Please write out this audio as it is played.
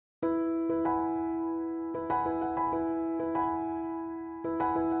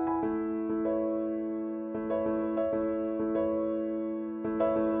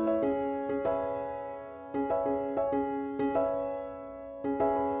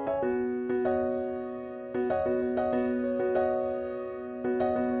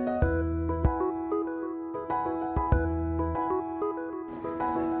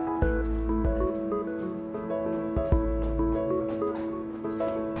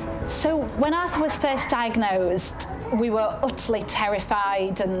So when Arthur was first diagnosed, we were utterly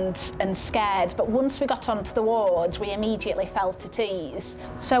terrified and scared, but once we got onto the ward, we immediately felt at ease.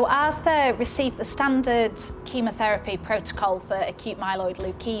 So Arthur received the standard chemotherapy protocol for acute myeloid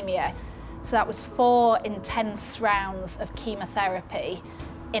leukemia. So that was 4 intense rounds of chemotherapy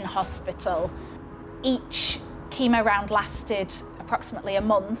in hospital. Each chemo round lasted approximately a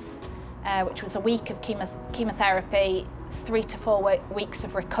month, which was a week of chemotherapy, 3 to 4 weeks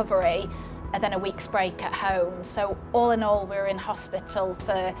of recovery, and then a week's break at home. So all in all, we were in hospital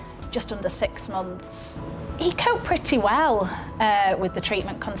for just under 6 months. He coped pretty well with the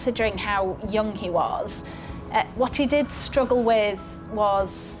treatment, considering how young he was. What he did struggle with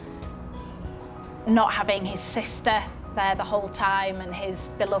was not having his sister there the whole time and his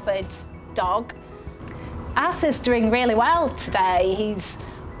beloved dog. Arthur's doing really well today. He's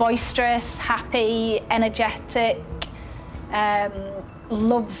boisterous, happy, energetic,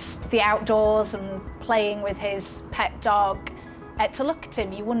 loves the outdoors and playing with his pet dog. To look at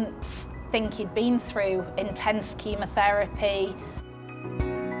him, you wouldn't think he'd been through intense chemotherapy.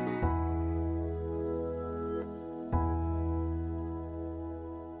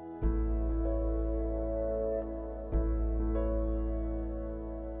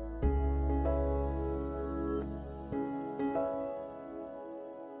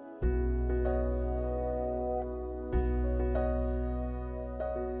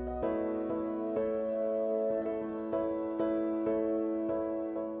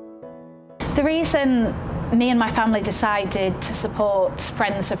 The reason me and my family decided to support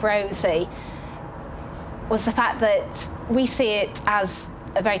Friends of Rosie was the fact that we see it as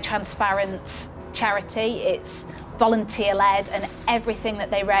a very transparent charity. It's volunteer-led, and everything that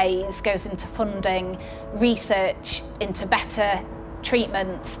they raise goes into funding research into better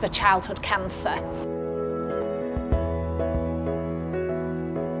treatments for childhood cancer.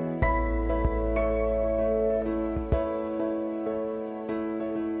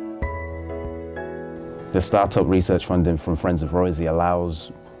 The startup research funding from Friends of Rosie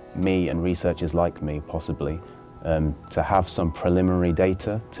allows me and researchers like me, possibly, to have some preliminary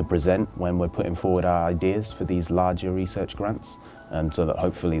data to present when we're putting forward our ideas for these larger research grants, so that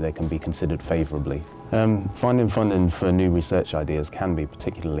hopefully they can be considered favourably. Finding funding for new research ideas can be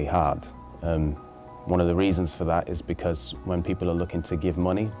particularly hard. One of the reasons for that is because when people are looking to give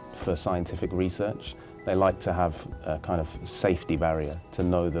money for scientific research, they like to have a kind of safety barrier to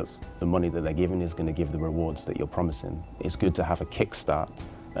know that the money that they're giving is going to give the rewards that you're promising. It's good to have a kickstart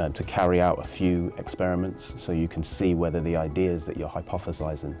to carry out a few experiments so you can see whether the ideas that you're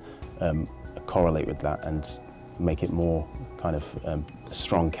hypothesizing correlate with that and make it more kind of a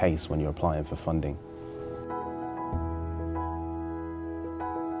strong case when you're applying for funding.